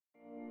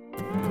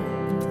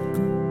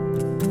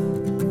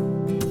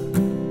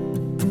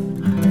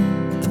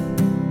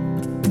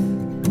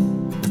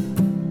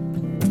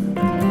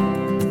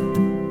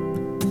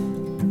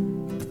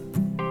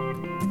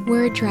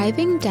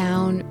driving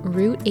down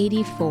Route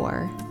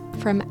 84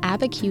 from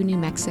Abiquiu, New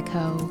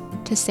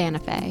Mexico to Santa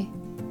Fe.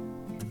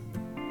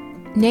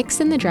 Nick's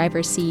in the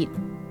driver's seat,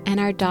 and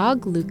our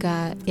dog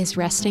Luca is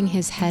resting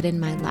his head in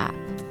my lap.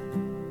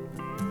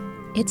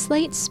 It's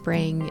late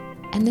spring,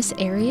 and this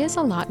area is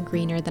a lot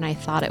greener than I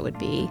thought it would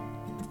be.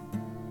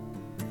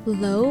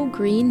 Low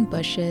green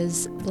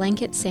bushes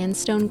blanket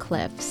sandstone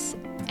cliffs,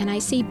 and I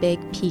see big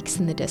peaks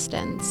in the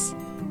distance.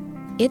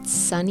 It's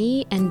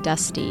sunny and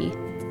dusty,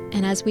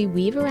 and as we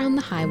weave around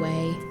the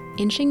highway,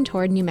 inching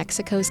toward New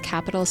Mexico's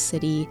capital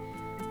city,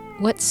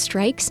 what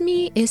strikes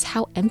me is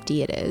how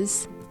empty it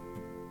is.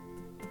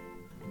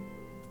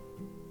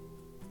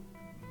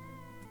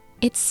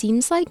 It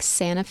seems like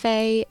Santa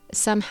Fe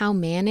somehow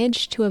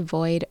managed to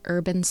avoid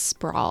urban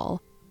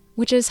sprawl,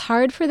 which is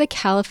hard for the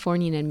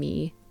Californian in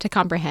me to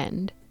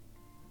comprehend.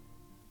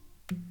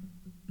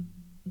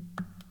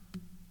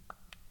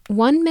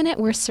 1 minute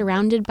we're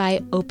surrounded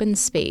by open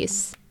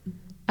space,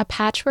 a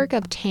patchwork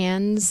of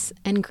tans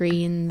and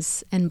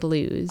greens and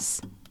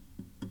blues.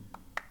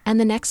 And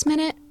the next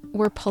minute,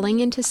 we're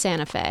pulling into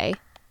Santa Fe,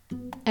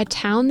 a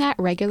town that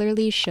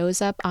regularly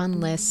shows up on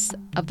lists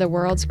of the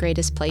world's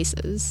greatest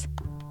places.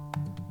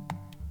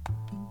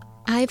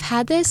 I've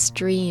had this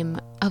dream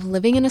of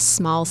living in a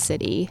small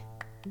city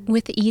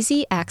with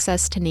easy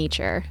access to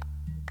nature,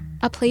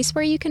 a place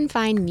where you can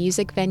find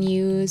music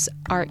venues,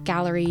 art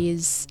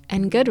galleries,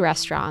 and good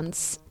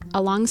restaurants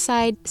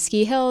alongside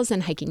ski hills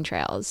and hiking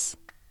trails.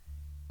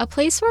 A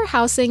place where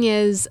housing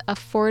is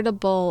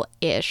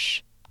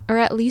affordable-ish, or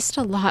at least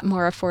a lot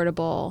more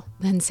affordable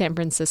than San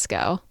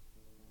Francisco.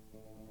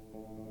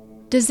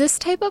 Does this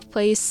type of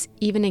place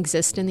even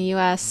exist in the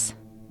US?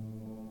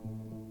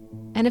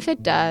 And if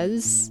it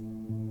does,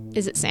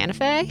 is it Santa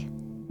Fe?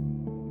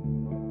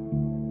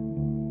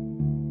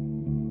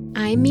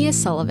 I'm Mia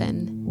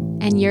Sullivan,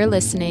 and you're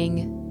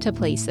listening to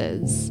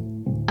Places,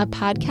 a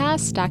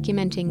podcast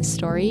documenting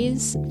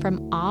stories from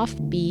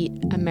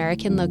offbeat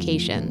American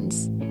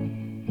locations.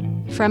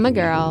 From a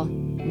girl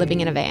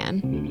living in a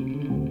van.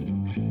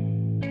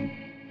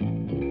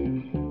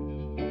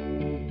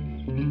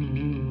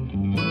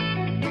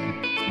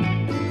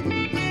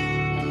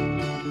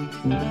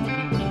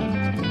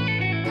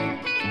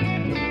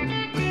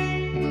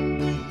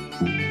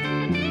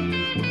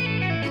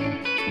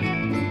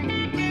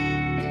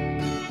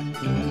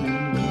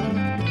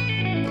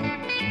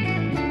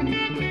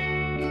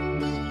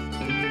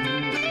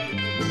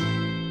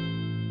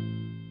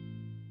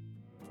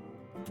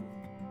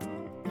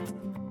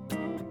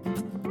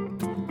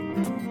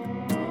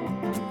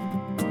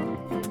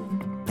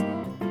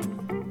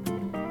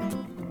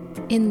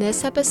 In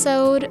this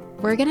episode,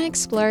 we're going to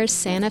explore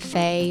Santa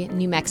Fe,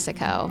 New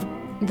Mexico,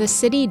 the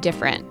city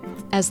different,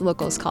 as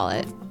locals call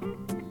it.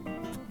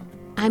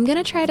 I'm going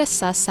to try to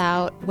suss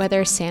out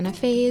whether Santa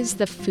Fe is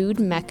the food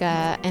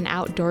mecca and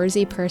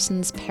outdoorsy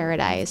person's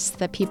paradise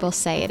that people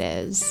say it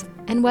is,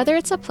 and whether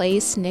it's a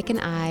place Nick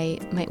and I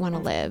might want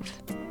to live.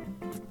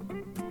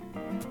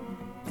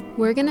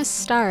 We're going to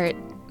start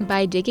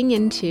by digging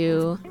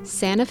into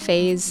Santa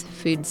Fe's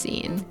food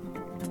scene.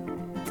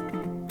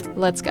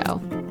 Let's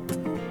go.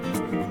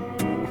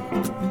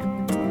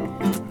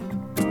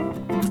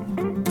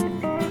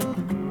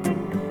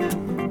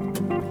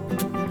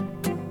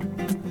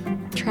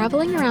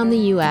 Traveling around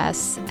the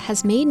US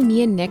has made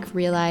me and Nick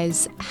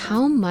realize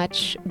how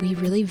much we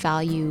really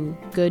value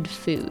good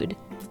food.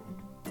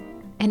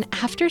 And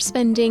after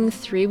spending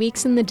 3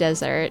 weeks in the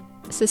desert,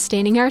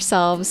 sustaining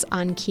ourselves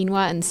on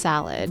quinoa and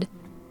salad,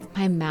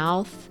 my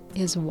mouth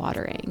is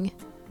watering.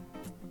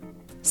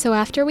 So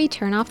after we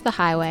turn off the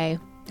highway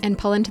and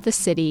pull into the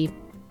city,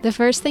 the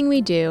first thing we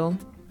do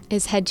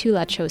is head to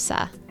La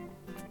Chosa.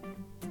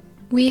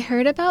 We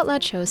heard about La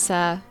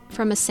Chosa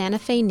from a Santa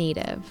Fe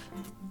native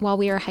while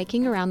we were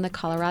hiking around the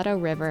Colorado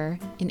River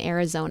in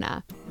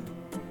Arizona.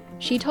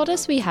 She told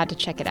us we had to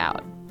check it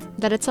out,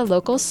 that it's a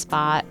local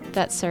spot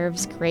that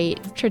serves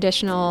great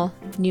traditional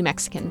New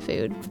Mexican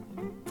food.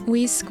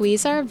 We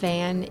squeeze our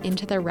van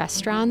into the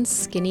restaurant's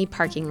skinny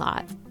parking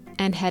lot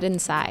and head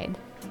inside.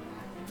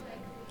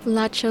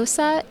 La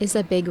Chosa is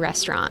a big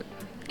restaurant.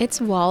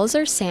 Its walls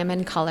are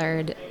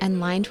salmon-colored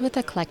and lined with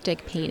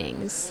eclectic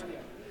paintings.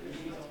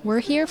 We're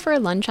here for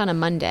lunch on a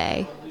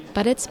Monday,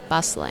 but it's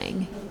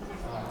bustling.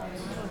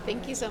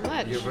 Thank you so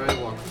much. You're very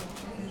welcome.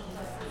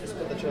 Just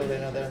put the children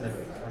there and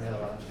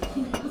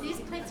then These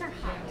plates are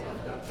hot.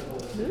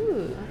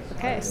 Ooh.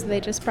 Okay, so they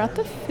just brought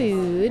the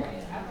food.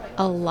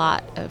 A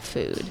lot of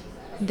food.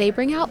 They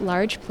bring out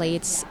large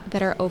plates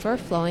that are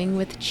overflowing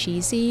with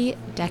cheesy,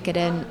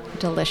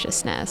 decadent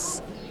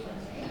deliciousness.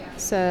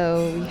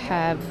 So we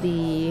have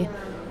the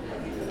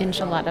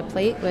enchilada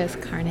plate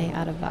with carne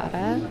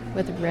adobada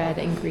with red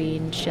and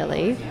green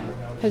chili,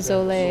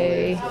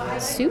 pozole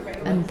soup,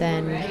 and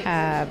then we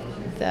have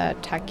the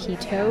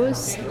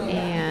taquitos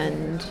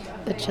and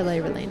the chile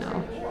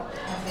relleno.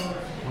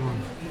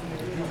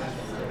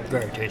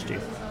 very tasty.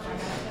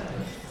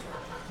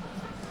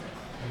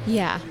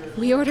 Yeah,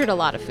 we ordered a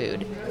lot of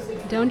food.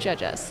 Don't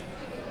judge us.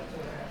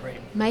 Right.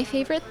 My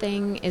favorite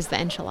thing is the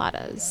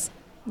enchiladas.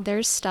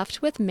 They're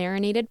stuffed with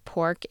marinated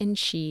pork and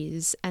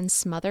cheese and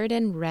smothered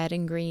in red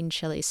and green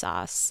chili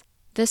sauce.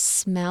 The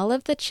smell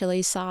of the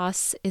chili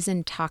sauce is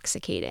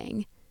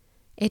intoxicating.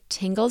 It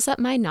tingles up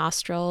my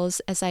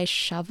nostrils as I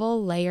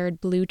shovel layered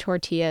blue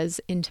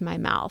tortillas into my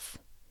mouth.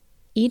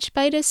 Each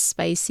bite is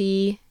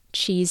spicy,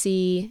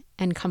 cheesy,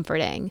 and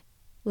comforting,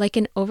 like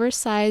an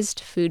oversized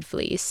food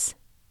fleece.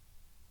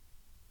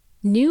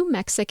 New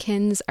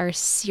Mexicans are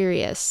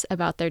serious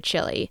about their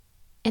chili,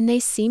 and they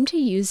seem to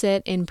use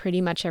it in pretty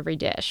much every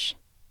dish.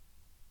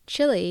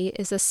 Chili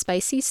is a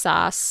spicy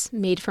sauce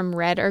made from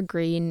red or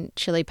green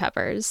chili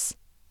peppers.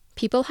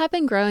 People have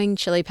been growing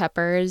chili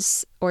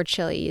peppers, or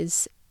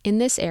chilies, in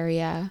this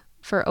area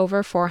for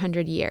over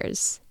 400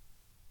 years.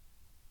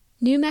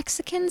 New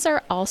Mexicans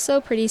are also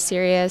pretty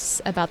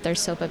serious about their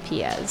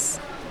sopapillas.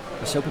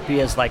 The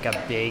sopapilla is like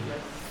a big,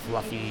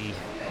 fluffy,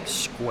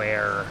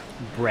 square,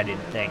 breaded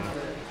thing.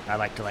 I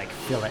like to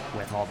fill it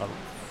with all the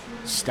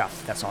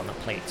stuff that's on the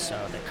plate. So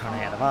the carne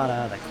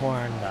adobada, the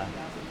corn, the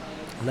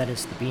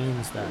lettuce, the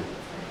beans, the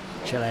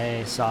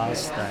chile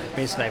sauce,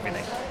 basically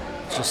everything.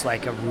 It's just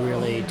like a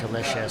really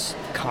delicious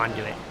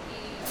conduit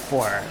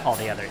for all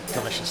the other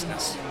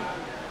deliciousness.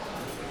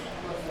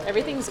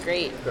 Everything's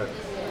great. Good.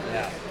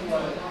 Yeah.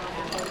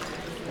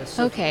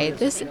 Okay,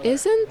 this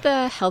isn't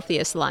the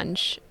healthiest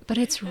lunch, but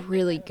it's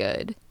really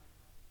good.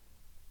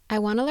 I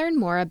want to learn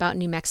more about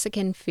New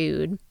Mexican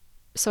food,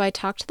 so I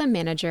talked to the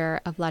manager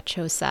of La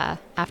Choza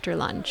after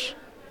lunch.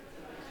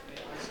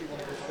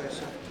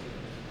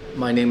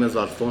 My name is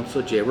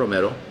Alfonso J.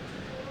 Romero,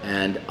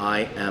 and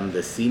I am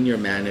the senior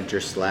manager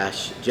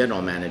 /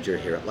 general manager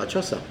here at La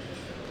Choza.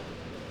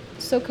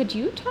 So could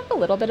you talk a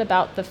little bit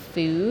about the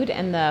food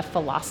and the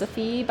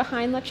philosophy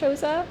behind La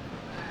Choza?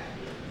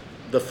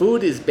 The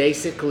food is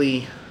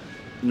basically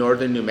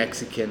northern New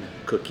Mexican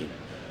cooking.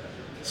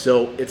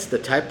 So it's the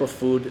type of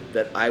food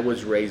that I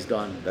was raised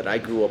on, that I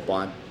grew up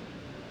on.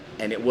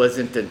 And it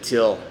wasn't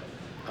until,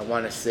 I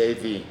want to say,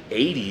 the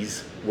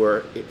 80s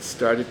where it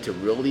started to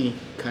really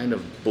kind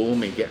of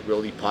boom and get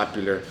really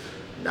popular.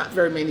 Not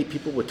very many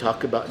people would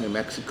talk about New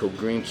Mexico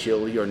green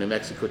chili or New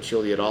Mexico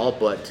chili at all,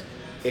 but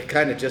it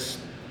kind of just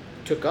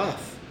took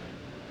off.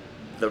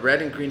 The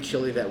red and green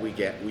chili that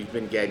we've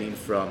been getting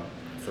from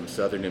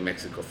southern New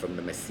Mexico, from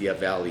the Mesilla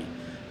Valley.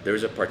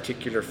 There's a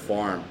particular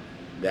farm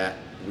that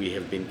we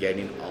have been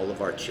getting all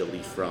of our chili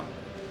from.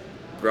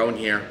 Grown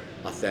here,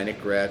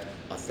 authentic red,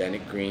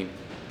 authentic green.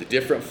 The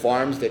different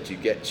farms that you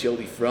get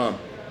chili from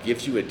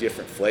gives you a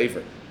different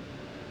flavor.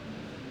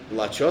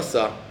 La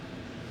Choza,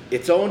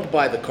 it's owned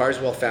by the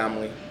Carswell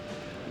family,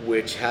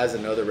 which has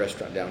another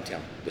restaurant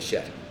downtown, The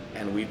Shed.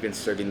 And we've been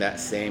serving that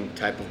same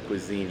type of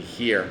cuisine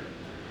here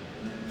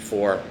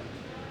for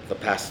the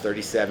past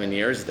 37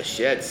 years. The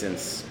Shed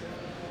since,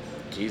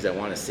 I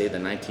want to say the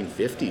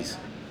 1950s.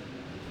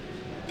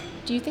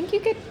 Do you think you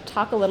could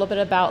talk a little bit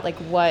about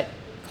what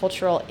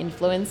cultural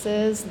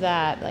influences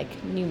that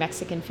New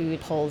Mexican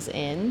food pulls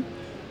in?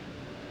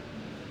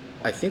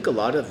 I think a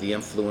lot of the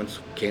influence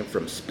came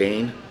from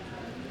Spain,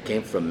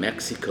 came from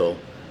Mexico,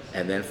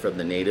 and then from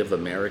the Native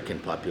American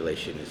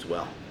population as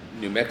well.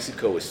 New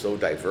Mexico is so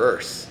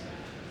diverse.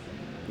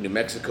 New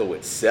Mexico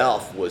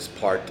itself was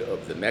part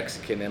of the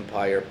Mexican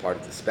Empire, part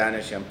of the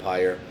Spanish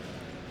Empire,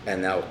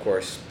 and now, of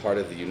course, part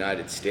of the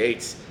United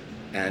States.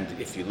 And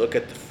if you look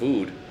at the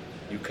food,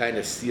 you kind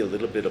of see a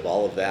little bit of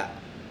all of that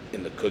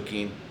in the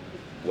cooking,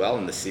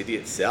 in the city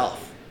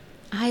itself.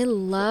 I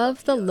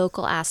love the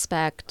local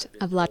aspect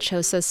of La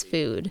Choza's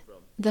food.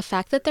 The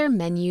fact that their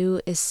menu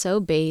is so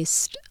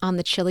based on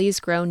the chilies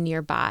grown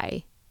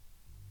nearby.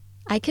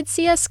 I could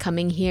see us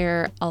coming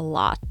here a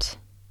lot.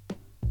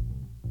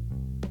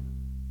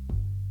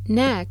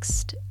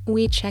 Next,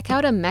 we check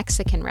out a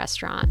Mexican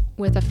restaurant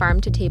with a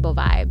farm-to-table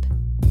vibe.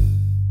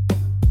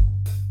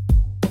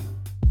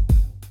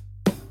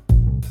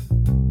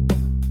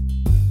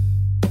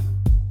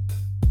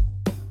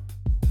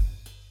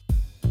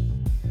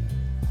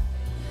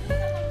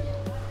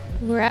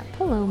 We're at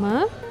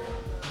Paloma.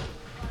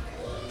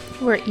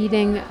 We're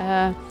eating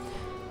a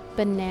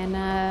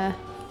banana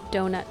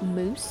donut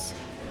mousse.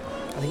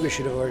 I think we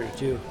should have ordered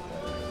two.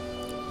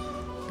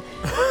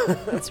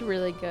 It's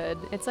really good.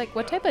 It's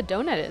what type of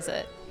donut is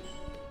it?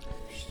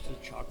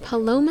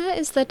 Paloma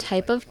is the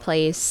type of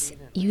place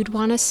you'd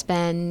want to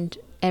spend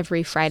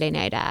every Friday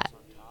night at.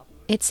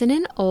 It's in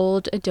an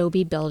old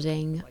adobe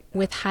building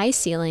with high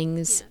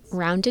ceilings,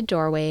 rounded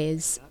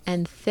doorways,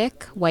 and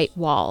thick white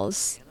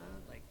walls.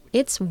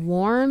 It's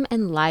warm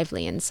and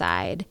lively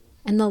inside,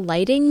 and the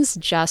lighting's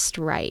just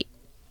right.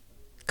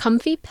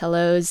 Comfy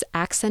pillows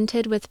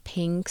accented with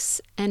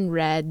pinks and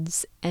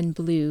reds and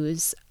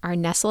blues are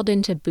nestled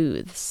into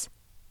booths,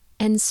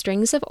 and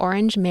strings of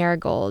orange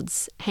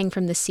marigolds hang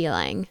from the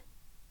ceiling.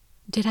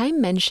 Did I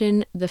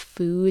mention the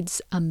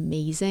food's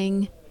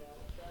amazing?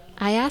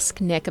 I asked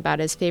Nick about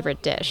his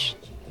favorite dish.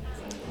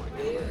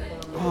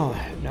 Oh,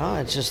 no,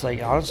 it's just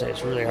honestly,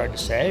 it's really hard to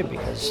say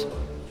because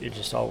it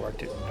just all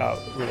worked out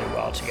really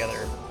well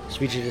together.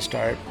 Ceviche to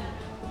start,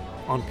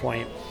 on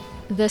point.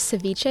 The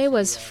ceviche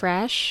was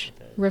fresh,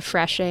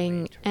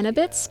 refreshing, and a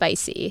bit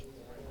spicy.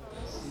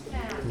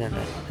 And then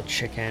the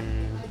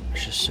chicken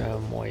was just so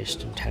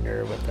moist and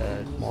tender with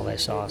the mole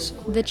sauce.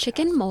 The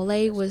chicken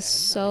mole was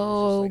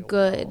so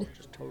good.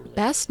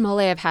 Best mole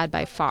I've had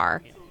by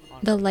far.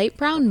 The light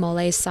brown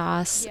mole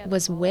sauce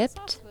was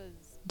whipped,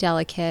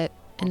 delicate,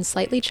 and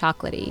slightly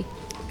chocolatey.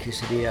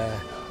 Quesadilla,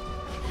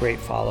 great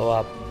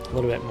follow-up. A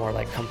little bit more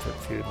like comfort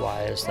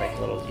food-wise, like a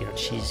little,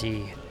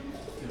 cheesy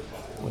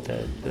with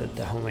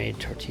the homemade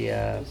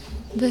tortilla.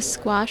 The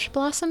squash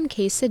blossom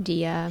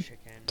quesadilla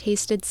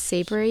tasted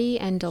savory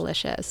and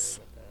delicious.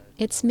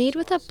 It's made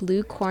with a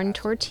blue corn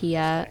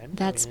tortilla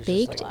that's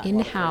baked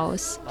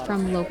in-house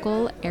from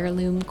local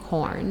heirloom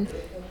corn.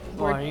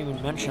 Oh, I didn't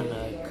even mention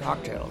the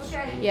cocktails.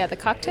 Yeah, the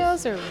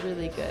cocktails are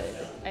really good.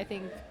 I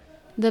think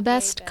the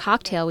best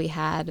cocktail we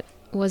had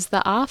was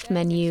the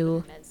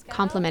off-menu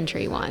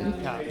complimentary one.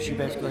 Yeah, she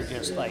basically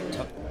just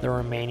took the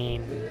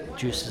remaining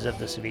juices of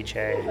the ceviche,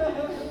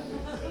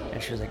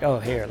 and she was like, "Oh,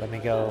 here, let me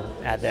go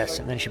add this."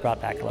 And then she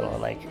brought back a little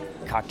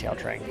cocktail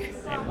drink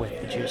with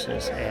the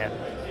juices and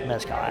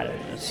mezcal added.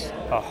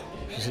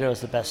 She said it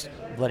was the best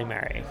Bloody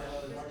Mary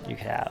you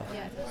could have.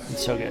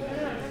 It's so good.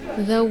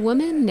 The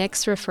woman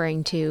Nick's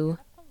referring to,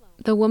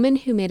 the woman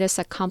who made us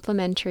a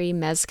complimentary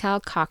mezcal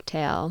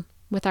cocktail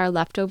with our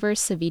leftover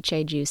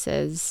ceviche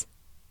juices,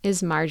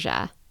 is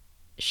Marja.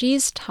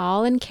 She's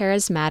tall and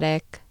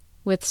charismatic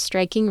with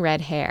striking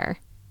red hair.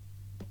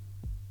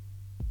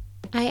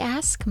 I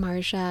asked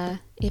Marja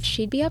if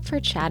she'd be up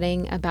for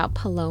chatting about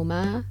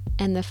Paloma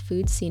and the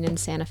food scene in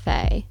Santa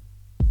Fe.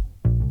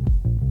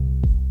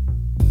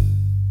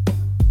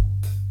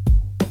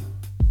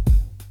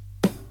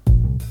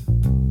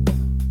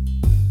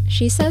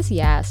 She says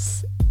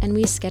yes, and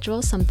we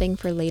schedule something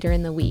for later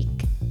in the week.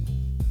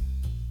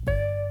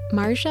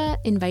 Marja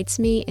invites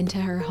me into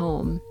her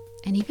home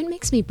and even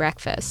makes me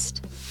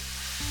breakfast.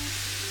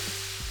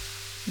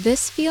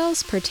 This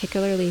feels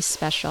particularly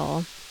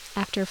special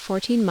after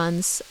 14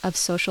 months of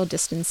social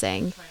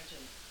distancing.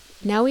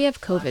 Now we have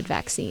COVID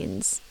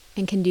vaccines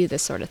and can do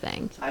this sort of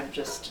thing. I'm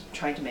just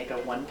trying to make a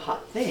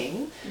one-pot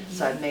thing.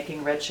 So I'm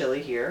making red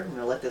chili here. I'm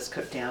going to let this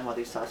cook down while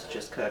these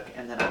sausages cook,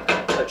 and then I'm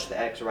going to poach the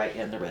eggs right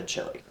in the red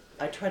chili.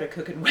 I try to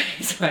cook in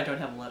ways so I don't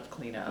have a lot of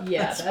cleanup.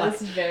 Yeah, that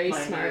is very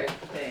smart.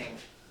 Thing.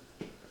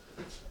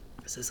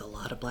 This is a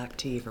lot of black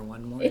tea for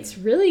one morning. It's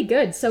really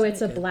good. So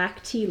it's a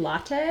black tea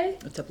latte?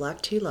 It's a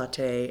black tea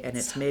latte, and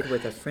it's made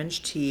with a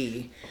French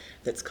tea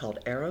that's called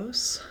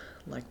Eros,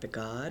 like the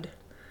god.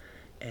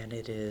 And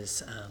it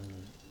is,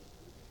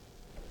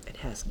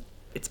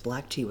 it's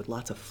black tea with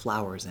lots of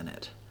flowers in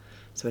it.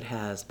 So it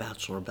has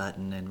bachelor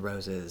button and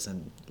roses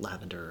and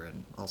lavender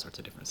and all sorts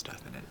of different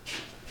stuff in it.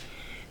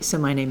 So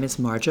my name is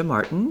Marja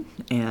Martin,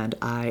 and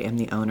I am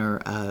the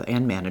owner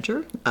and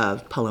manager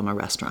of Paloma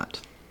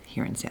Restaurant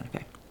here in Santa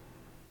Fe.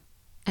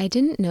 I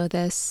didn't know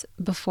this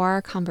before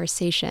our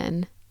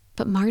conversation,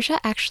 but Marja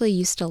actually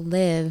used to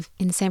live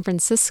in San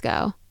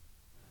Francisco.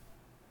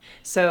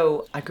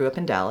 So I grew up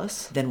in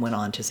Dallas, then went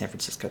on to San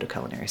Francisco to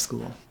culinary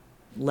school.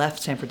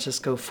 Left San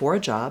Francisco for a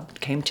job,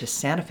 came to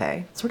Santa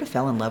Fe, sort of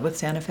fell in love with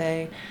Santa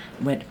Fe,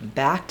 went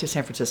back to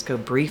San Francisco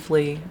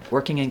briefly,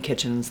 working in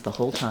kitchens the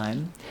whole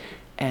time,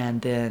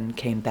 and then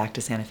came back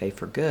to Santa Fe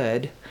for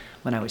good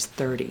when I was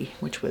 30,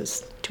 which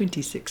was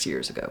 26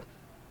 years ago.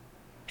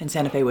 And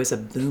Santa Fe was a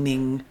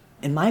booming,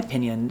 in my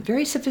opinion,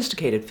 very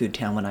sophisticated food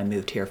town when I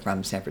moved here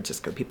from San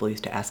Francisco. People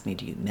used to ask me,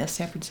 "Do you miss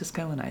San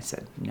Francisco?" And I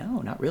said, "No,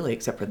 not really,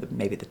 except for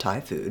maybe the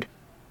Thai food."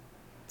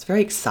 It's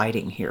very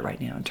exciting here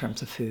right now in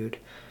terms of food.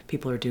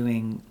 People are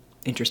doing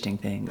interesting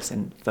things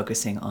and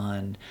focusing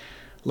on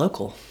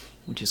local,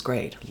 which is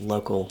great,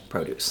 local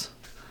produce,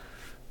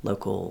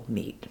 local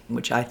meat,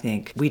 which I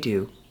think we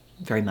do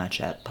very much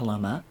at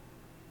Paloma.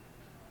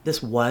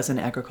 This was an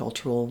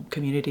agricultural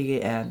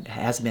community and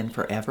has been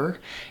forever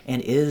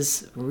and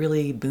is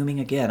really booming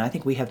again. I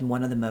think we have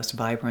one of the most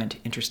vibrant,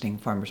 interesting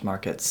farmers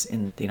markets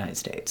in the United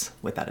States,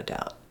 without a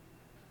doubt.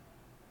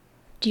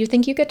 Do you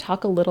think you could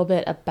talk a little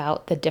bit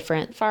about the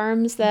different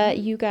farms that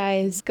you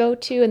guys go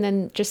to, and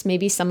then just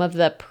maybe some of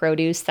the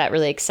produce that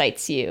really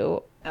excites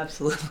you?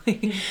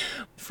 Absolutely.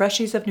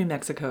 Freshies of New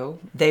Mexico,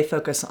 they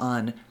focus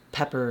on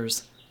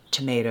peppers,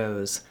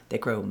 tomatoes, they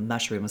grow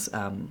mushrooms,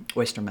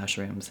 oyster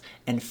mushrooms,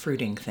 and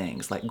fruiting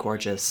things like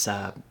gorgeous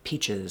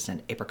peaches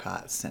and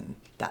apricots and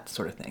that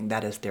sort of thing.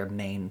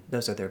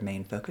 Those are their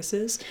main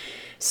focuses.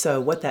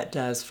 So what that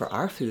does for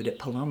our food at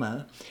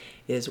Paloma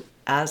is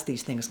as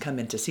these things come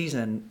into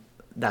season,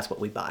 that's what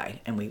we buy,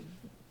 and we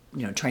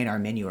train our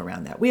menu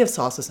around that. We have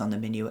sauces on the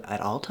menu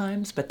at all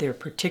times, but they're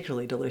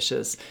particularly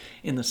delicious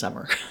in the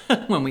summer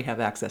when we have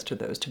access to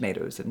those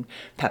tomatoes and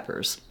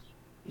peppers.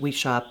 We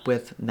shop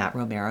with Matt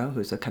Romero,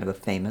 who's a kind of a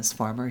famous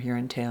farmer here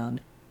in town.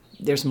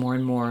 There's more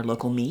and more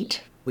local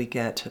meat. We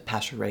get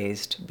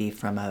pasture-raised beef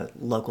from a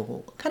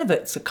local,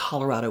 it's a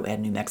Colorado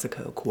and New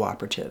Mexico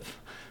cooperative.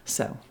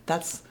 So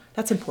that's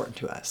important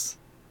to us.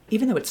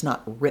 Even though it's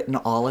not written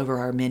all over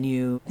our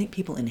menu, I think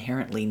people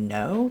inherently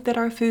know that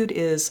our food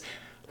is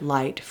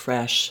light,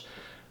 fresh,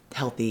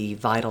 healthy,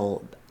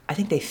 vital. I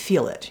think they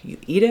feel it. You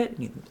eat it,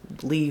 you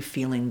leave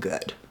feeling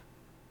good.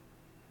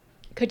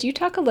 Could you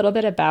talk a little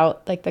bit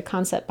about like the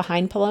concept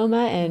behind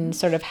Paloma and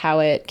sort of how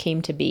it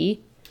came to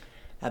be?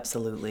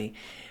 Absolutely.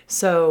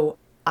 So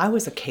I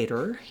was a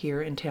caterer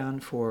here in town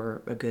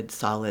for a good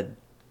solid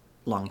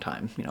long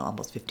time,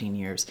 almost 15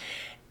 years.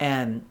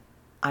 And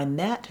I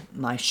met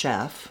my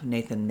chef,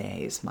 Nathan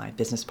Mays, my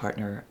business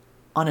partner,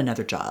 on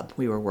another job.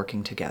 We were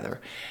working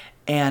together.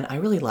 And I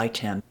really liked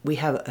him. We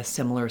have a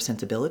similar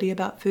sensibility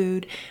about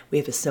food. We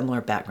have a similar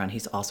background.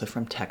 He's also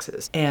from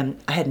Texas.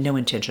 And I had no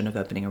intention of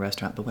opening a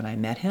restaurant, but when I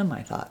met him,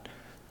 I thought,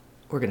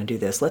 we're going to do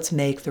this. Let's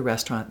make the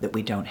restaurant that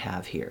we don't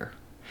have here.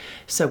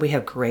 So we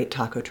have great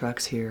taco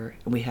trucks here.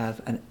 We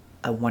have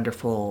a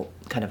wonderful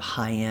kind of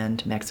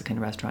high-end Mexican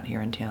restaurant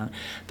here in town,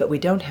 but we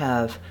don't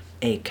have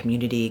a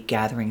community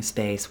gathering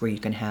space where you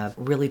can have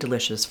really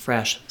delicious,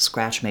 fresh,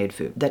 scratch-made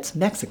food that's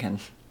Mexican.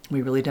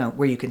 We really don't,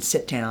 where you can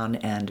sit down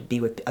and be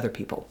with other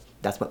people.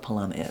 That's what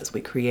Paloma is. We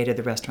created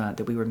the restaurant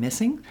that we were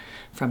missing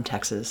from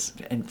Texas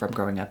and from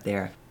growing up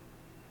there.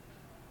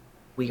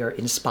 We are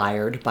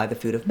inspired by the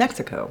food of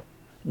Mexico.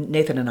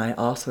 Nathan and I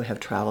also have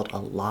traveled a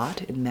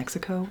lot in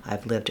Mexico.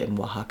 I've lived in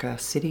Oaxaca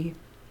City,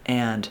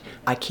 and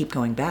I keep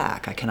going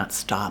back. I cannot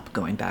stop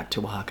going back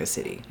to Oaxaca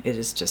City. It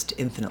is just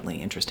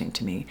infinitely interesting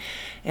to me,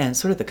 and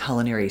sort of the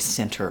culinary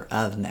center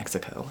of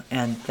Mexico.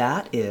 And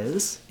that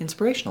is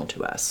inspirational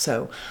to us.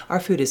 So our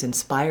food is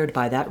inspired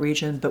by that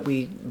region, but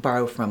we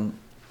borrow from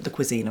the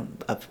cuisine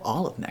of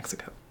all of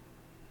Mexico.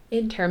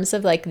 In terms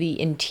of like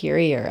the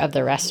interior of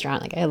the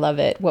restaurant, like I love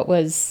it. What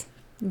was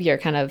your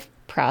kind of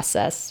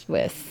process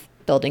with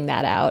building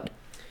that out?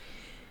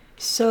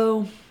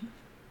 So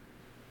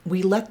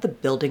we let the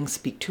building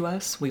speak to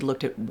us. We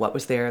looked at what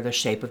was there, the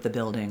shape of the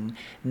building,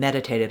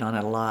 meditated on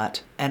it a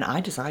lot, and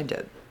I designed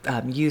it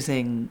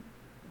using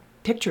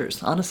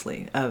pictures,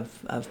 honestly,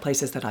 of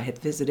places that I had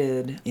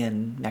visited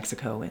in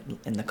Mexico,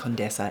 in the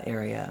Condesa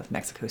area of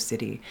Mexico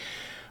City,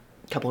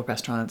 a couple of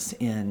restaurants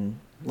in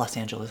Los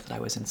Angeles that I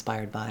was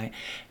inspired by,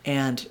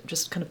 and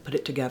just kind of put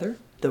it together.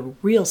 The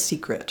real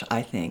secret,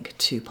 I think,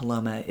 to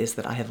Paloma is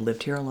that I have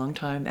lived here a long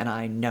time and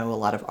I know a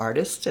lot of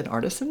artists and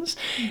artisans,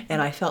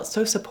 and I felt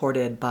so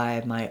supported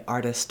by my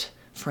artist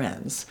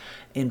friends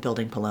in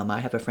building Paloma. I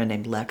have a friend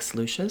named Lex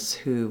Lucius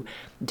who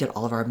did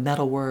all of our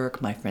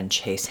metalwork. My friend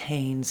Chase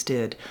Haynes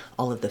did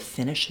all of the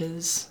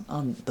finishes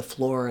on the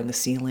floor and the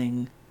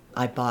ceiling.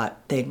 I bought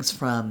things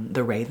from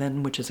The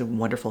Raven, which is a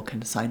wonderful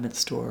consignment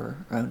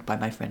store owned by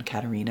my friend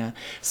Katerina.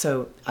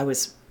 So I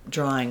was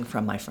drawing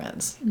from my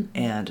friends,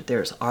 and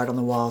there's art on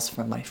the walls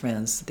from my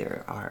friends.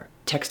 There are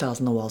textiles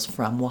on the walls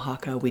from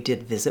Oaxaca. We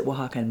did visit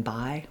Oaxaca and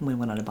buy. We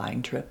went on a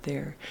buying trip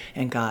there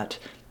and got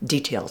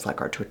details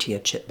like our tortilla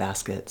chip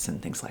baskets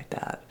and things like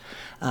that.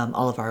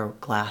 All of our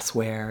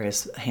glassware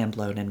is hand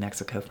blown in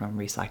Mexico from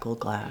recycled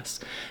glass.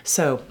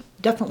 So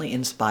definitely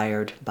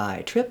inspired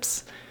by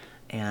trips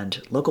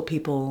and local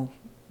people,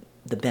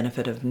 the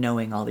benefit of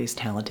knowing all these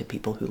talented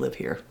people who live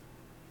here.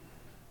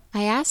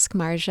 I ask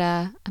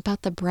Marja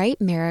about the bright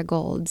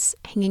marigolds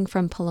hanging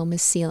from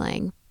Paloma's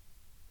ceiling.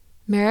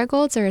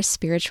 Marigolds are a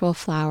spiritual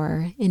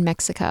flower in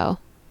Mexico.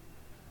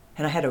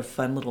 And I had a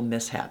fun little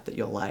mishap that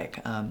you'll like.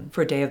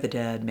 For Day of the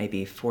Dead,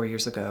 maybe 4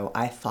 years ago,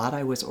 I thought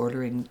I was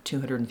ordering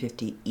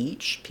 250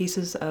 each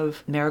pieces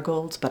of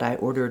marigolds, but I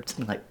ordered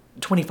something like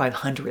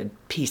 2,500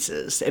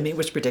 pieces. I mean, it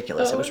was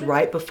ridiculous. It was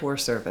right before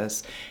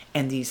service,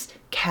 and these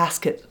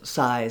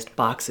casket-sized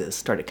boxes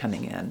started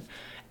coming in.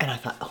 And I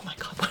thought, oh my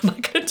God, what am I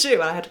going to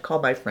do? I had to call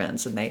my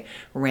friends, and they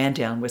ran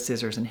down with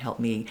scissors and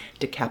helped me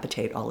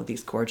decapitate all of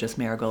these gorgeous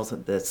marigolds.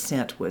 The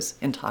scent was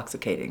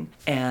intoxicating.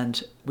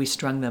 And we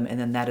strung them, and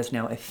then that is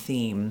now a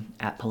theme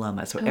at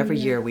Paloma. So every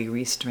year we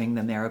restring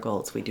the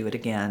marigolds. We do it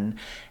again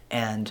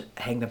and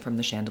hang them from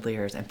the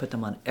chandeliers and put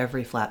them on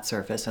every flat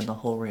surface, and the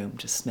whole room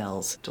just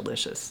smells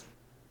delicious.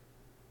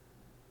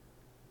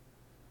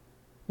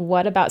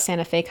 What about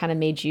Santa Fe kind of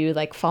made you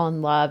like fall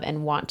in love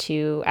and want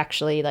to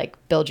actually like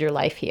build your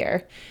life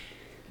here?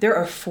 There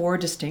are 4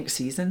 distinct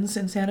seasons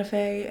in Santa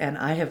Fe, and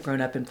I have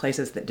grown up in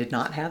places that did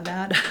not have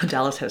that.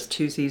 Dallas has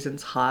 2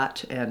 seasons,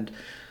 hot and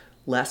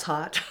less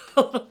hot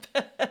a little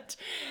bit.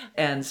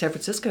 And San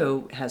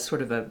Francisco has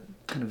sort of a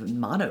kind of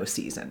mono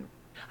season.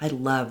 I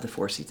love the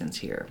 4 seasons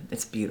here.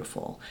 It's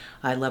beautiful.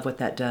 I love what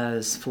that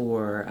does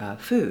for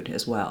food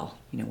as well,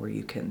 where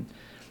you can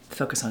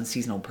focus on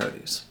seasonal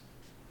produce.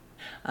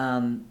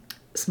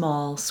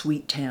 Small,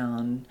 sweet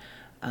town,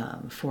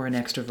 for an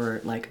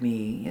extrovert like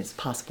me, it's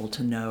possible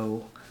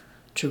to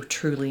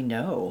truly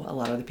know a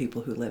lot of the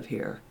people who live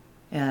here.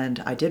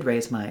 And I did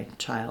raise my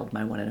child,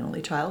 my one and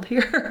only child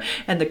here,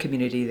 and the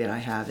community that I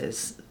have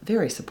is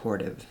very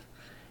supportive.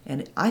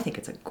 And I think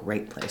it's a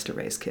great place to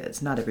raise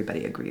kids. Not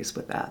everybody agrees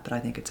with that, but I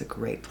think it's a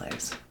great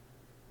place.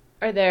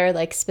 Are there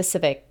like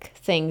specific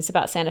things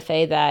about Santa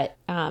Fe that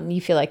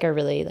you feel like are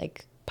really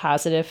like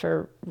positive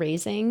for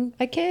raising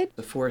a kid?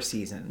 The 4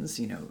 seasons,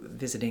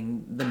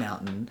 visiting the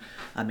mountain.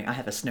 I mean, I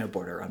have a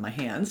snowboarder on my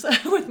hands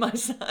with my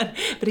son,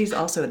 but he's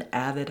also an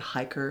avid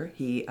hiker.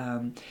 He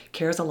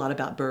cares a lot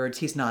about birds.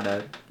 He's not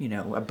a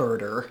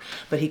birder,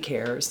 but he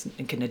cares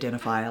and can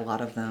identify a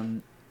lot of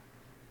them.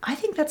 I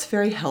think that's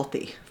very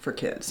healthy for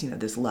kids,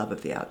 this love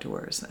of the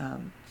outdoors.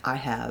 I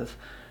have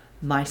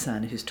my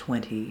son who's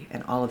 20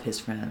 and all of his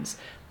friends.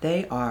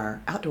 They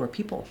are outdoor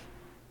people.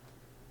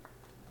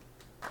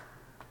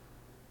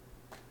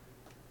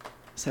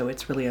 So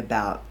it's really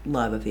about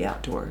love of the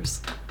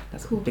outdoors.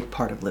 That's a big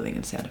part of living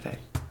in Santa Fe.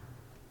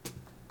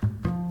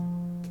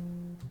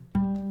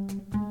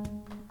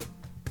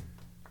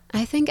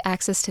 I think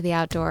access to the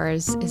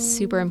outdoors is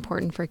super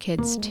important for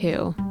kids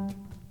too.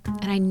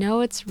 And I know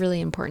it's really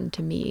important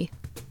to me.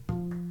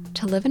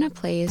 To live in a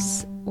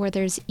place where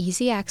there's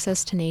easy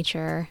access to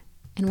nature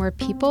and where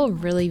people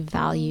really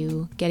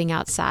value getting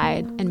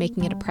outside and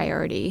making it a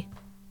priority.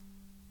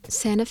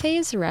 Santa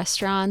Fe's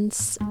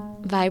restaurants,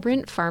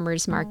 vibrant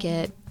farmers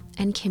market,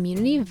 and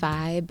community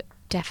vibe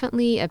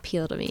definitely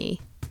appeal to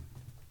me.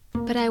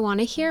 But I want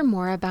to hear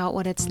more about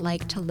what it's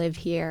like to live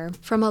here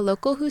from a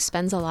local who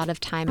spends a lot of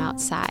time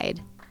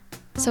outside.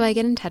 So I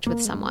get in touch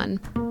with someone.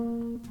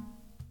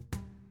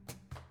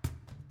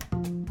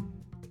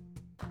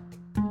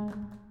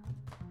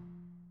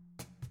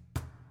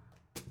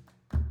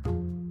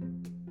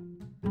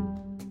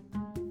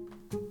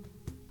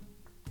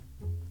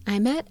 I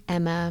met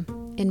Emma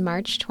in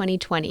March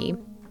 2020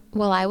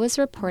 while I was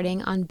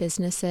reporting on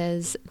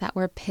businesses that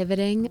were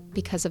pivoting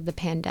because of the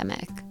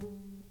pandemic.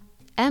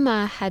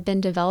 Emma had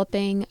been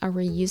developing a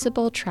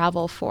reusable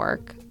travel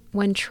fork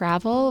when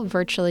travel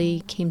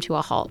virtually came to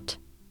a halt.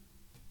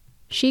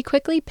 She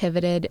quickly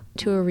pivoted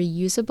to a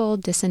reusable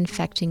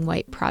disinfecting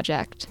wipe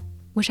project,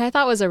 which I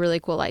thought was a really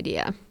cool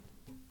idea.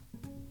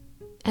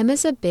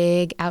 Emma's a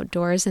big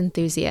outdoors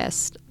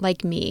enthusiast,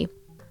 like me,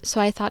 so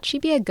I thought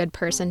she'd be a good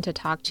person to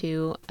talk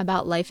to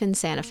about life in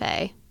Santa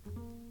Fe.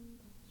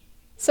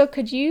 So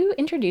could you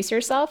introduce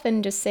yourself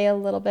and just say a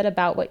little bit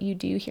about what you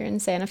do here in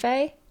Santa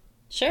Fe?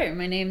 Sure.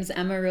 My name is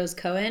Emma Rose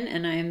Cohen,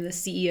 and I am the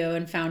CEO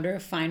and founder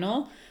of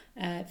Final.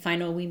 At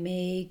Final, we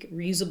make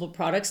reusable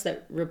products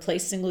that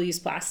replace single-use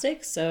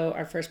plastic. So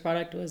our first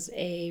product was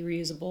a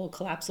reusable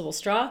collapsible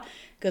straw.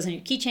 It goes on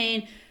your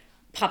keychain,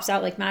 pops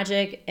out like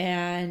magic,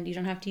 and you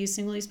don't have to use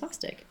single-use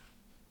plastic.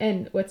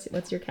 And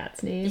what's your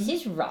cat's name? This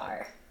is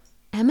Rar.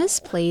 Emma's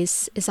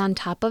place is on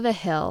top of a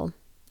hill,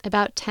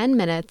 about 10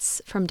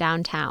 minutes from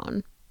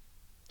downtown.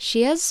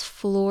 She has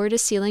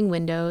floor-to-ceiling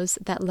windows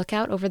that look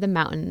out over the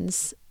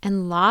mountains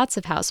and lots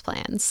of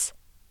houseplants.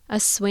 A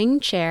swing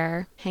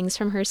chair hangs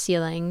from her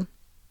ceiling,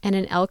 and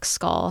an elk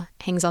skull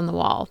hangs on the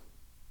wall.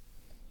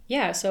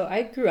 Yeah, so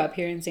I grew up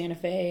here in Santa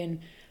Fe,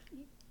 and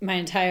my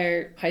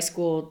entire high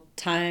school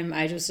time,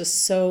 I was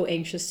just so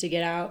anxious to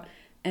get out.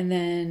 And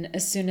then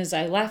as soon as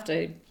I left,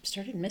 I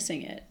started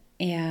missing it.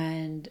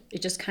 And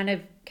it just kind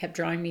of kept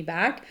drawing me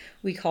back.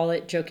 We call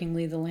it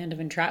jokingly the land of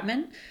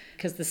entrapment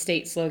because the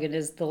state slogan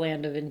is the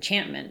land of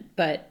enchantment.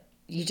 But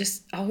you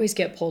just always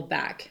get pulled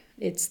back.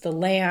 It's the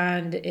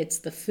land, it's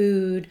the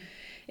food,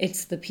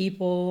 it's the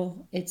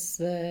people, it's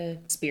the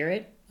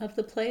spirit of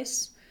the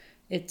place.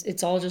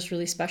 It's all just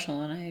really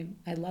special, and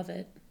I love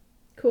it.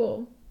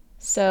 Cool.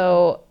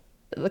 So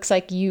it looks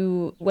like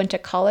you went to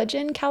college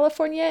in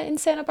California in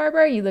Santa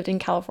Barbara. You lived in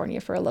California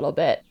for a little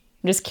bit.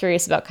 I'm just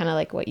curious about kind of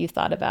like what you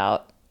thought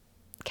about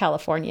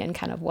California and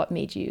kind of what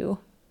made you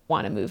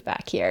want to move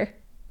back here.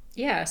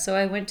 Yeah, so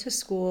I went to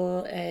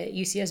school at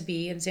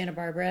UCSB in Santa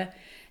Barbara,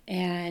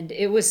 and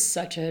it was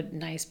such a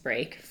nice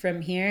break from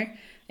here.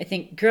 I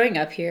think growing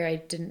up here, I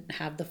didn't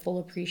have the full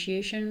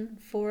appreciation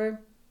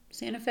for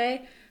Santa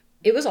Fe.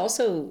 It was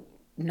also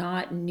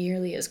not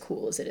nearly as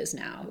cool as it is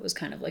now. It was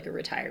kind of like a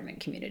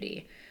retirement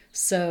community.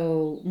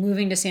 So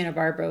moving to Santa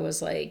Barbara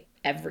was like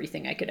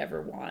everything I could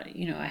ever want.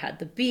 You know, I had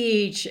the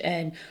beach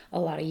and a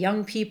lot of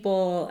young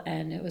people,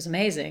 and it was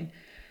amazing.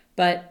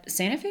 But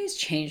Santa Fe's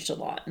changed a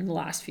lot in the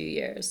last few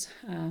years,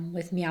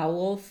 with Meow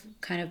Wolf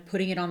kind of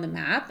putting it on the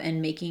map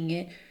and making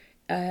it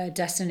a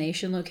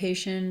destination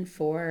location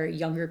for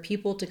younger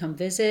people to come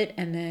visit.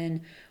 And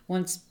then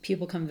once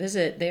people come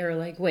visit, they are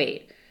like,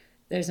 wait,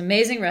 there's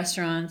amazing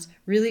restaurants,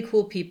 really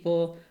cool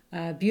people,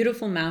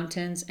 beautiful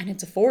mountains, and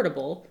it's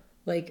affordable.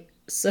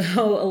 So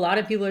a lot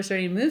of people are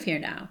starting to move here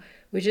now,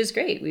 which is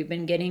great. We've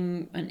been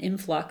getting an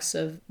influx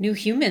of new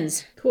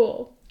humans.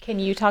 Cool. Can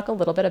you talk a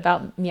little bit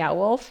about Meow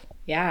Wolf?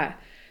 Yeah.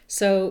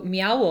 So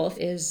Meow Wolf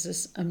is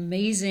this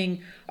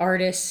amazing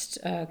artist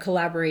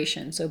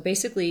collaboration. So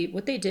basically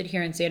what they did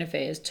here in Santa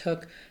Fe is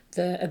took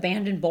the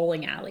abandoned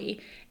bowling alley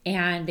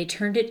and they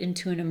turned it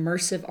into an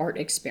immersive art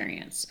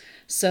experience.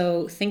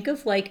 So think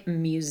of like a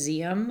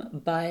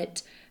museum,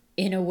 but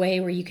in a way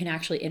where you can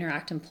actually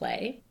interact and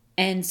play.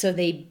 And so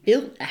they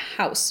built a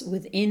house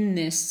within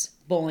this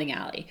bowling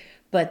alley.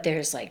 But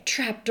there's like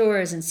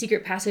trapdoors and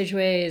secret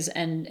passageways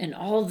and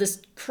all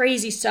this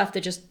crazy stuff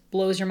that just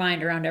blows your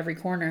mind around every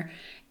corner.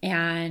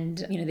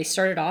 And, you know, they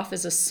started off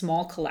as a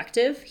small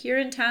collective here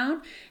in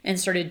town and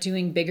started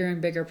doing bigger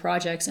and bigger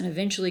projects and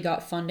eventually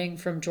got funding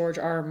from George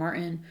R. R.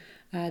 Martin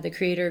the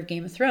creator of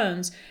Game of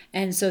Thrones.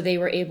 And so they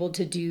were able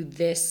to do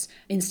this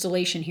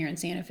installation here in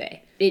Santa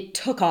Fe. It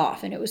took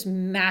off and it was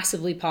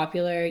massively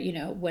popular,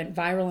 went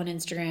viral on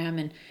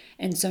Instagram.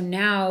 And so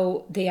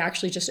now they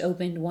actually just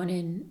opened one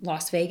in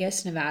Las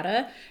Vegas,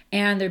 Nevada,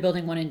 and they're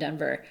building one in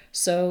Denver.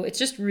 So it's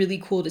just really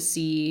cool to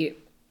see,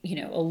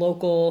 a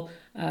local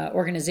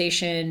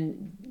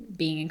organization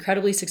being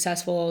incredibly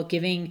successful,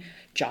 giving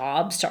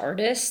jobs to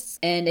artists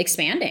and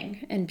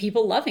expanding, and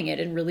people loving it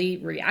and really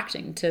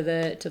reacting to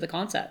the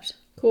concept.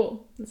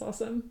 Cool. That's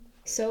awesome.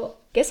 So I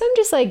guess I'm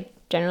just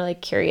generally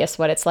curious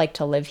what it's like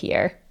to live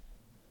here.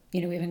 We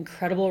have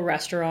incredible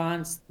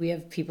restaurants. We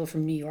have people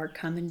from New York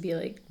come and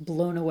be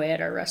blown away at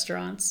our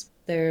restaurants.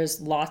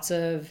 There's lots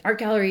of art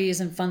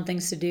galleries and fun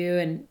things to do,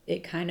 and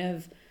it kind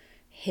of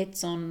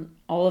hits on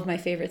all of my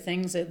favorite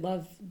things. I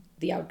love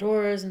the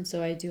outdoors, and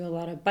so I do a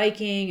lot of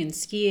biking and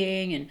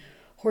skiing and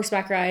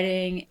horseback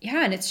riding.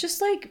 Yeah, and it's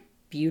just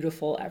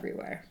beautiful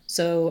everywhere.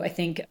 So I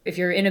think if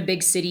you're in a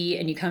big city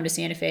and you come to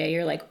Santa Fe,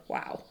 you're like,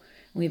 wow.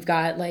 We've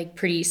got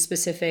pretty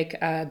specific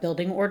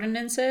building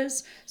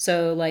ordinances.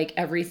 So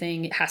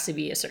everything has to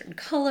be a certain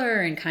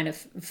color and kind of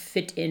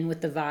fit in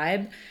with the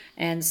vibe.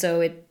 And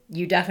so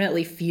you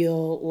definitely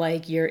feel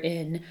like you're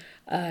in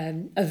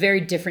a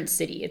very different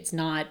city. It's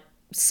not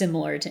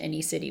similar to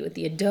any city with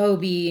the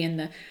adobe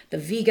and the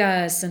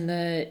vigas and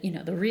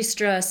the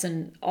ristras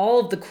and all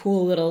of the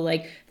cool little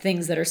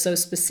things that are so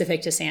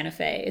specific to Santa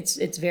Fe.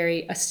 It's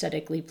very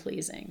aesthetically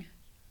pleasing.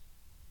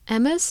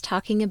 Emma's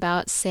talking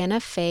about Santa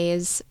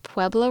Fe's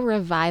Pueblo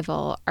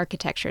Revival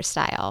architecture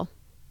style.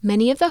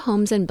 Many of the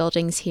homes and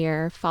buildings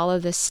here follow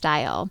this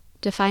style,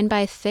 defined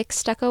by thick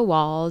stucco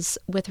walls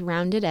with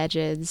rounded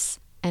edges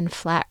and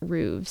flat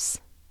roofs.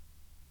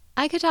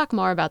 I could talk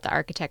more about the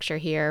architecture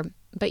here,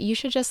 but you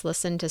should just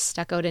listen to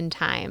Stuccoed in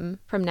Time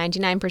from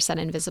 99%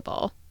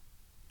 Invisible.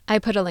 I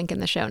put a link in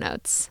the show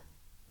notes.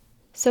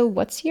 So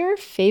what's your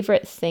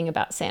favorite thing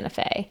about Santa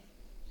Fe?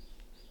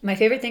 My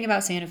favorite thing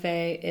about Santa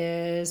Fe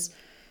is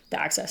the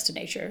access to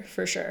nature,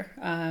 for sure.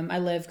 I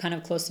live kind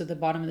of close to the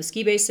bottom of the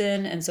ski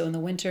basin, and so in the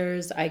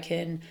winters I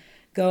can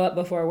go up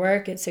before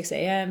work at 6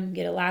 a.m.,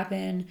 get a lap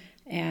in,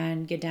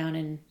 and get down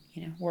and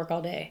work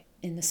all day.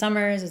 In the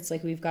summers, it's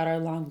we've got our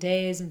long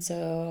days, and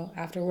so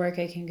after work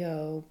I can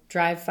go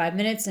drive 5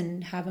 minutes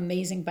and have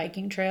amazing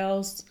biking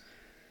trails.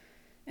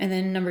 And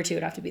then number 2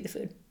 would have to be the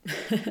food.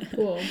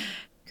 Cool.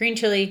 Green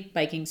chili,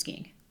 biking,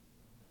 skiing.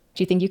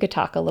 Do you think you could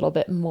talk a little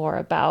bit more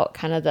about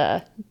kind of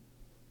the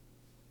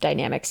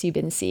dynamics you've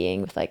been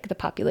seeing with the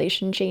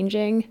population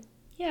changing?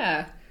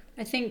 Yeah.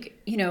 I think,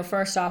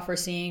 first off, we're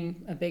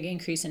seeing a big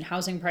increase in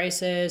housing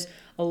prices,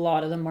 a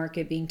lot of the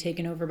market being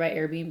taken over by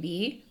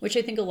Airbnb, which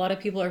I think a lot of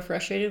people are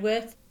frustrated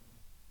with.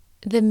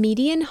 The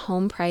median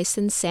home price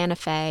in Santa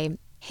Fe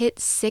hit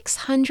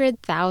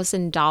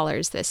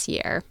 $600,000 this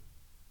year.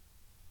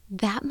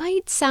 That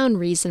might sound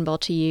reasonable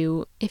to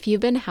you if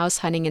you've been house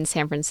hunting in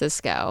San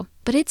Francisco,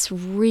 but it's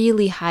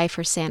really high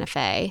for Santa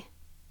Fe.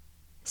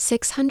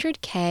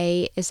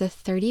 $600K is a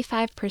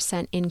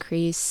 35%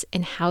 increase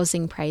in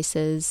housing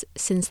prices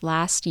since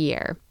last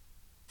year.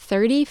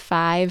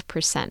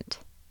 35%.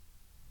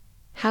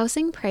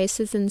 Housing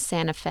prices in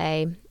Santa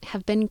Fe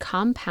have been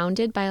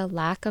compounded by a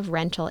lack of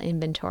rental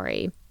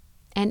inventory,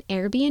 and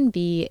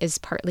Airbnb is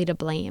partly to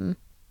blame.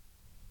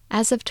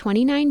 As of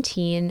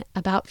 2019,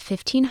 about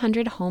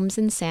 1,500 homes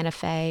in Santa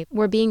Fe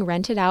were being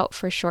rented out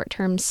for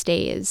short-term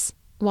stays,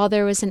 while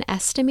there was an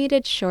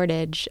estimated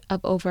shortage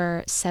of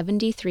over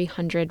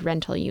 7,300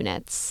 rental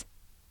units.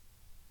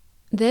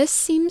 This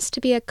seems to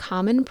be a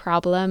common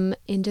problem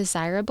in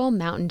desirable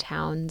mountain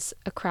towns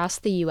across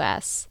the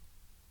U.S.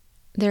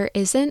 There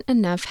isn't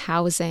enough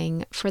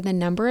housing for the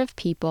number of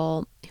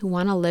people who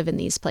want to live in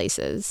these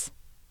places.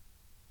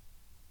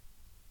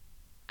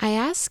 I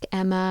asked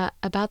Emma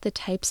about the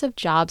types of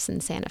jobs in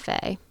Santa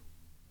Fe.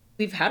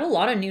 We've had a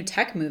lot of new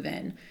tech move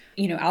in.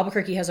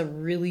 Albuquerque has a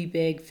really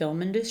big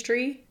film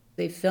industry.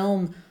 They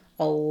film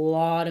a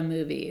lot of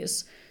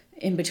movies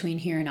in between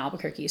here and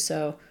Albuquerque.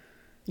 So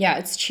yeah,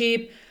 it's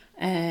cheap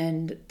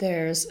and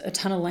there's a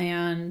ton of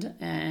land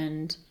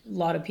and a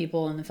lot of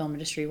people in the film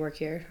industry work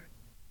here.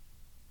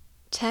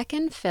 Tech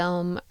and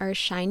film are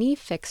shiny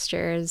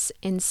fixtures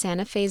in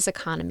Santa Fe's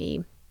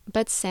economy,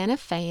 but Santa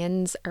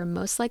Feans are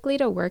most likely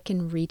to work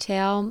in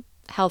retail,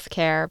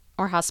 healthcare,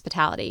 or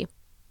hospitality.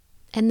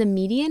 And the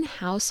median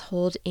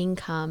household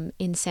income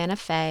in Santa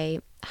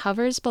Fe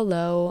hovers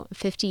below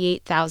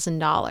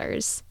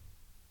 $58,000.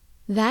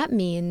 That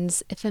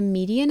means if a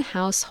median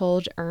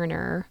household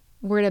earner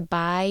were to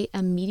buy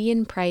a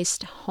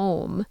median-priced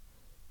home,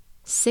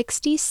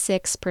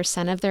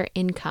 66% of their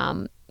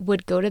income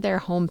would go to their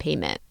home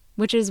payment,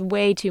 which is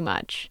way too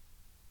much.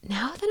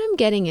 Now that I'm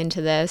getting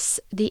into this,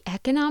 the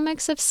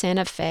economics of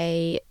Santa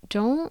Fe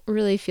don't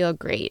really feel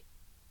great.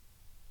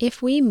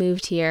 If we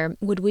moved here,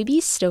 would we be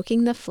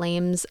stoking the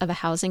flames of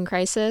a housing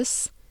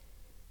crisis?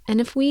 And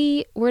if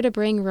we were to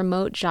bring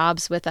remote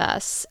jobs with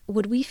us,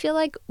 would we feel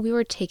like we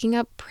were taking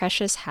up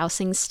precious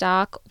housing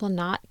stock while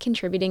not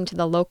contributing to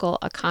the local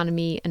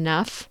economy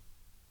enough?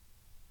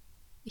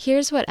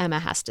 Here's what Emma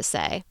has to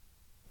say.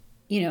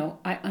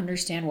 I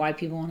understand why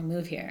people want to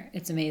move here.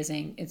 It's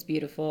amazing. It's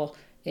beautiful.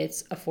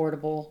 It's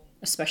affordable,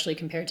 especially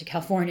compared to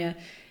California.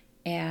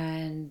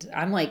 And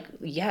I'm like,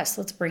 yes,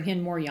 let's bring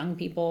in more young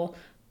people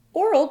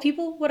or old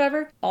people,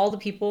 whatever, all the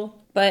people.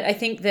 But I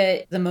think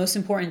that the most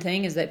important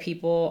thing is that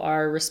people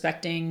are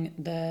respecting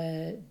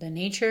the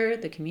nature,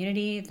 the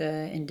community,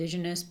 the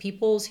indigenous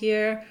peoples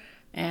here,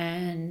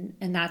 and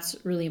that's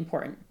really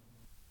important.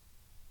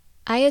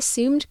 I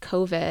assumed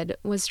COVID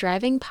was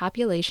driving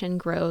population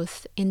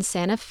growth in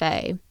Santa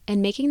Fe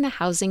and making the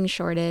housing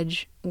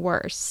shortage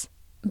worse.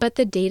 But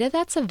the data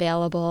that's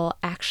available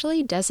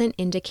actually doesn't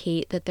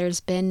indicate that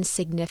there's been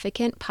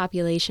significant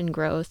population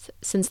growth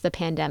since the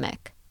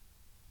pandemic.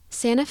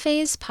 Santa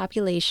Fe's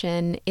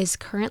population is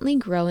currently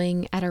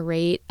growing at a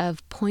rate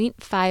of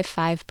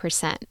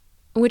 0.55%,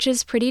 which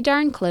is pretty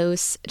darn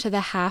close to the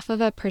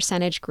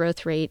 0.5%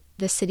 growth rate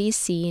the city's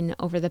seen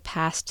over the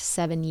past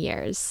 7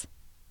 years.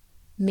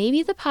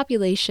 Maybe the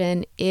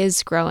population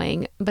is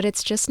growing, but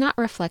it's just not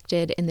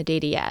reflected in the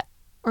data yet.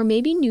 Or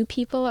maybe new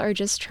people are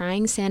just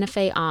trying Santa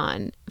Fe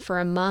on for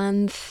a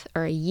month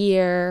or a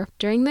year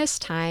during this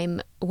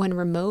time when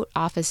remote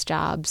office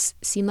jobs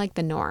seem like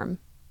the norm.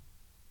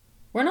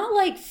 We're not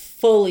like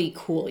fully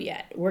cool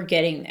yet. We're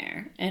getting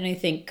there. And I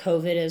think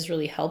COVID has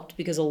really helped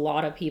because a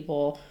lot of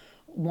people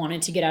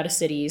wanted to get out of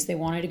cities. They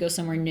wanted to go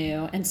somewhere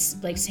new. And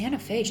like Santa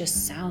Fe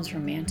just sounds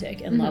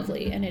romantic and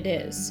lovely, and it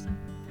is.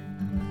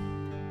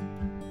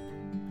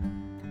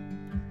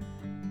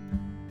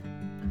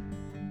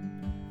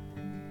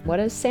 What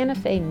does Santa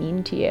Fe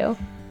mean to you?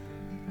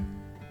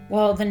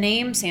 Well, the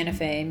name Santa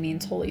Fe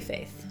means holy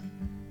faith.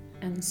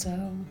 And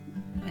so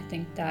I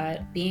think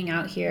that being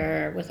out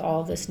here with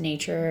all this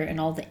nature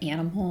and all the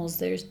animals,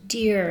 there's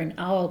deer and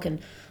elk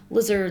and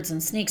lizards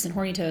and snakes and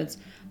horny toads,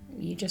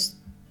 you just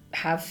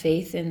have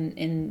faith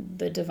in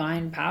the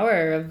divine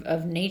power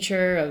of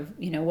nature, of,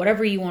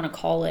 whatever you want to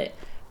call it,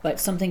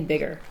 but something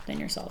bigger than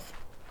yourself.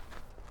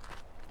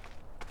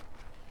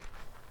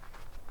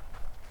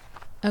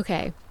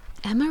 Okay,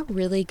 Emma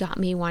really got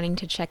me wanting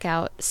to check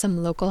out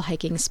some local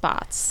hiking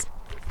spots.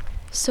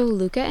 So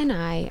Luca and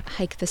I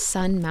hike the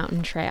Sun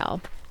Mountain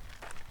Trail.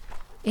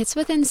 It's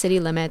within city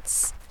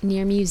limits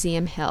near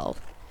Museum Hill.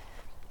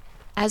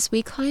 As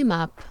we climb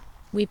up,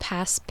 we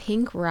pass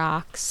pink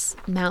rocks,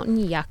 mountain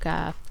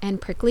yucca,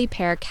 and prickly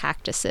pear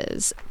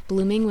cactuses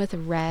blooming with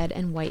red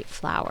and white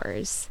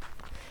flowers.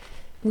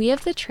 We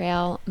have the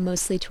trail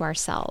mostly to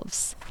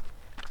ourselves.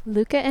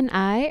 Luca and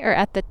I are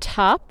at the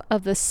top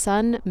of the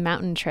Sun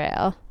Mountain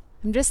Trail.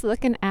 I'm just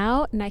looking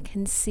out and I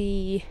can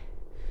see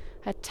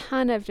a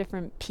ton of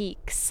different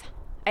peaks.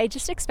 I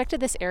just expected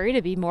this area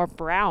to be more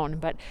brown,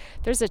 but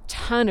there's a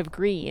ton of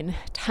green,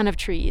 ton of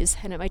trees,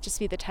 and it might just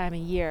be the time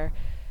of year.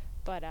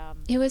 But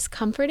it was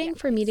comforting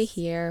for me to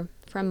hear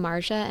from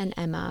Marja and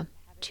Emma,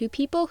 two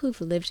people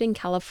who've lived in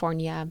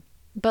California,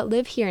 but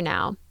live here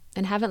now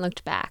and haven't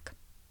looked back.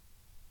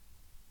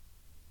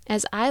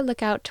 As I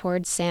look out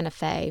towards Santa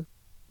Fe,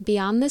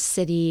 beyond the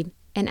city,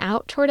 and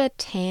out toward a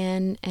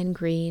tan and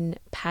green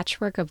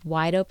patchwork of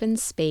wide open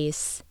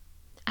space,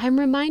 I'm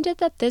reminded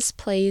that this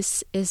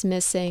place is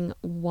missing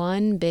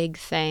one big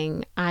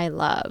thing I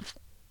love: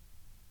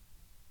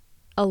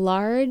 a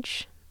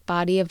large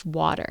body of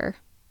water.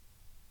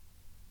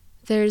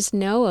 There's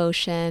no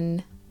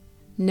ocean,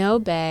 no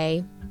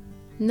bay,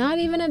 not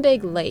even a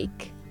big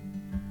lake.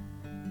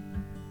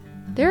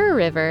 There are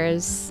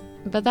rivers,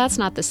 but that's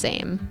not the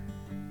same.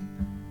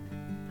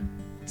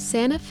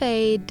 Santa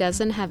Fe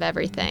doesn't have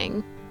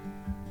everything,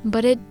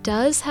 but it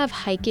does have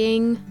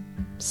hiking,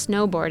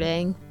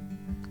 snowboarding,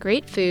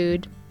 great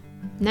food,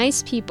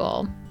 nice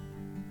people.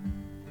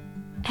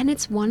 And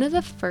it's one of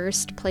the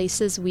first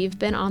places we've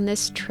been on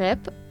this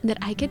trip that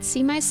I could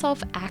see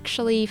myself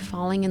actually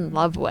falling in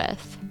love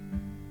with.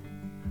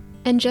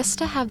 And just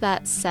to have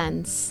that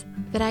sense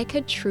that I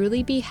could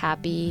truly be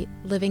happy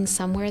living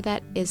somewhere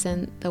that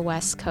isn't the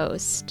West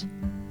Coast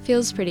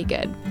feels pretty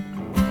good.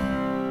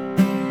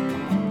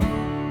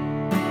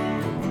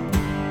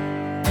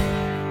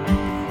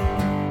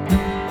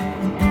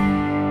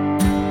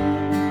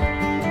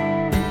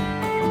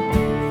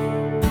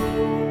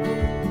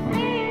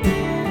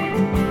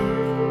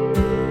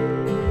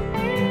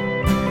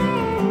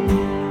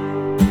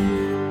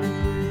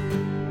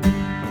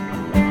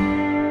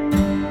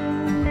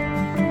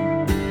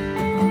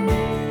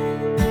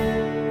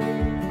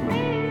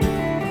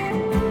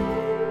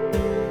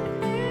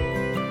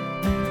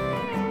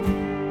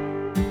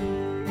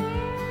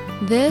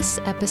 This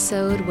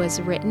episode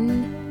was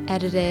written,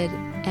 edited,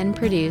 and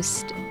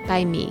produced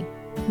by me,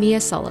 Mia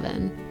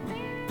Sullivan.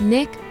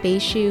 Nick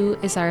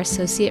Baishu is our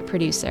associate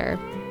producer.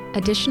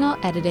 Additional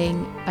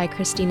editing by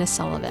Christina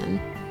Sullivan.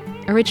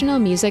 Original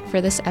music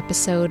for this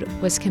episode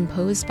was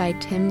composed by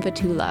Tim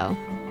Vitullo.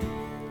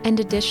 And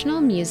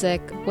additional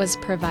music was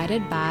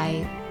provided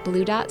by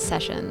Blue Dot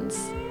Sessions.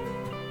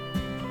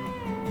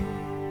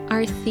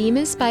 Our theme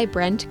is by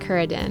Brent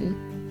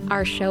Curridin.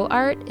 Our show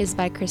art is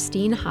by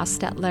Christine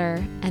Hostetler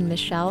and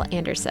Michelle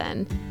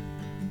Anderson.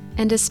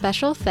 And a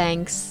special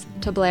thanks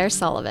to Blair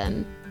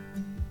Sullivan.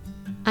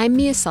 I'm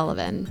Mia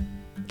Sullivan.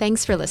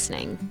 Thanks for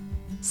listening.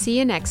 See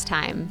you next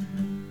time.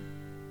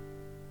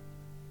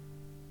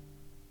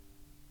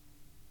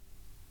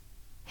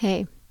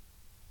 Hey.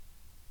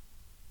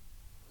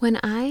 When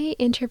I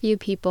interview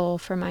people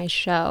for my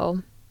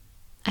show,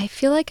 I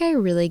feel like I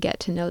really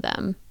get to know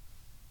them.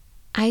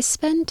 I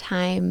spend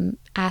time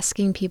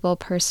asking people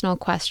personal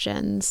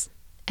questions,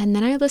 and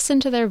then I listen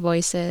to their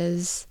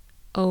voices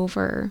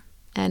over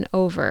and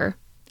over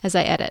as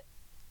I edit.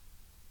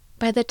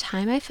 By the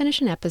time I finish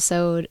an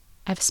episode,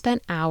 I've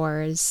spent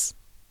hours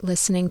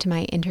listening to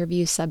my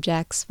interview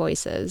subjects'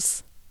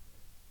 voices.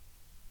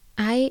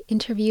 I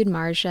interviewed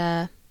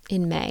Marja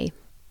in May.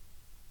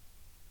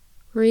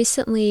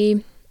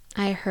 Recently,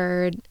 I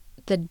heard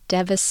the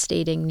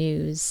devastating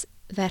news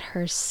that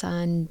her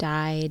son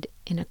died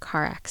in a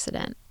car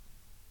accident.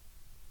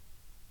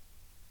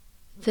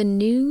 The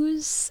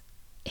news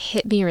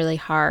hit me really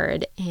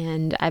hard,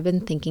 and I've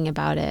been thinking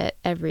about it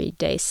every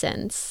day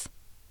since.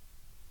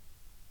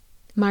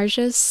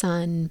 Marja's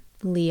son,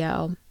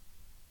 Leo,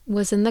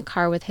 was in the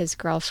car with his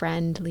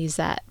girlfriend,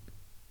 Lisette.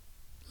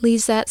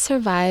 Lisette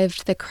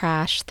survived the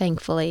crash,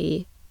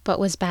 thankfully, but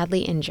was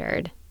badly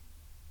injured.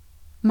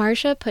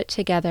 Marja put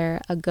together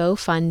a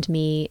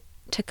GoFundMe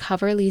to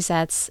cover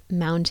Lisette's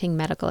mounting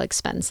medical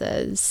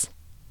expenses.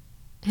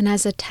 And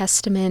as a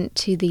testament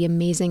to the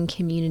amazing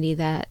community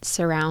that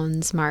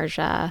surrounds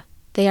Marja,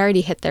 they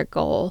already hit their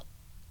goal,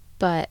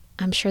 but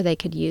I'm sure they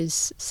could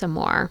use some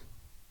more.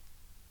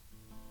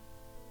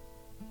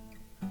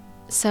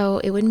 So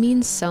it would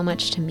mean so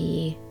much to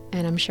me,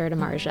 and I'm sure to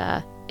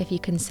Marja, if you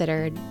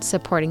considered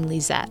supporting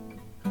Lisette.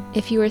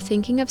 If you are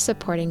thinking of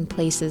supporting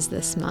places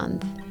this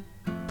month,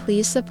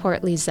 please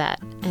support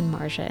Lisette and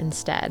Marja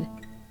instead.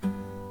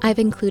 I've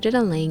included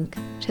a link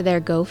to their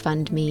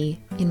GoFundMe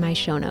in my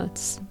show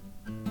notes.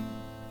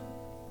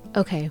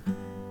 Okay,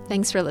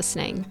 thanks for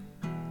listening.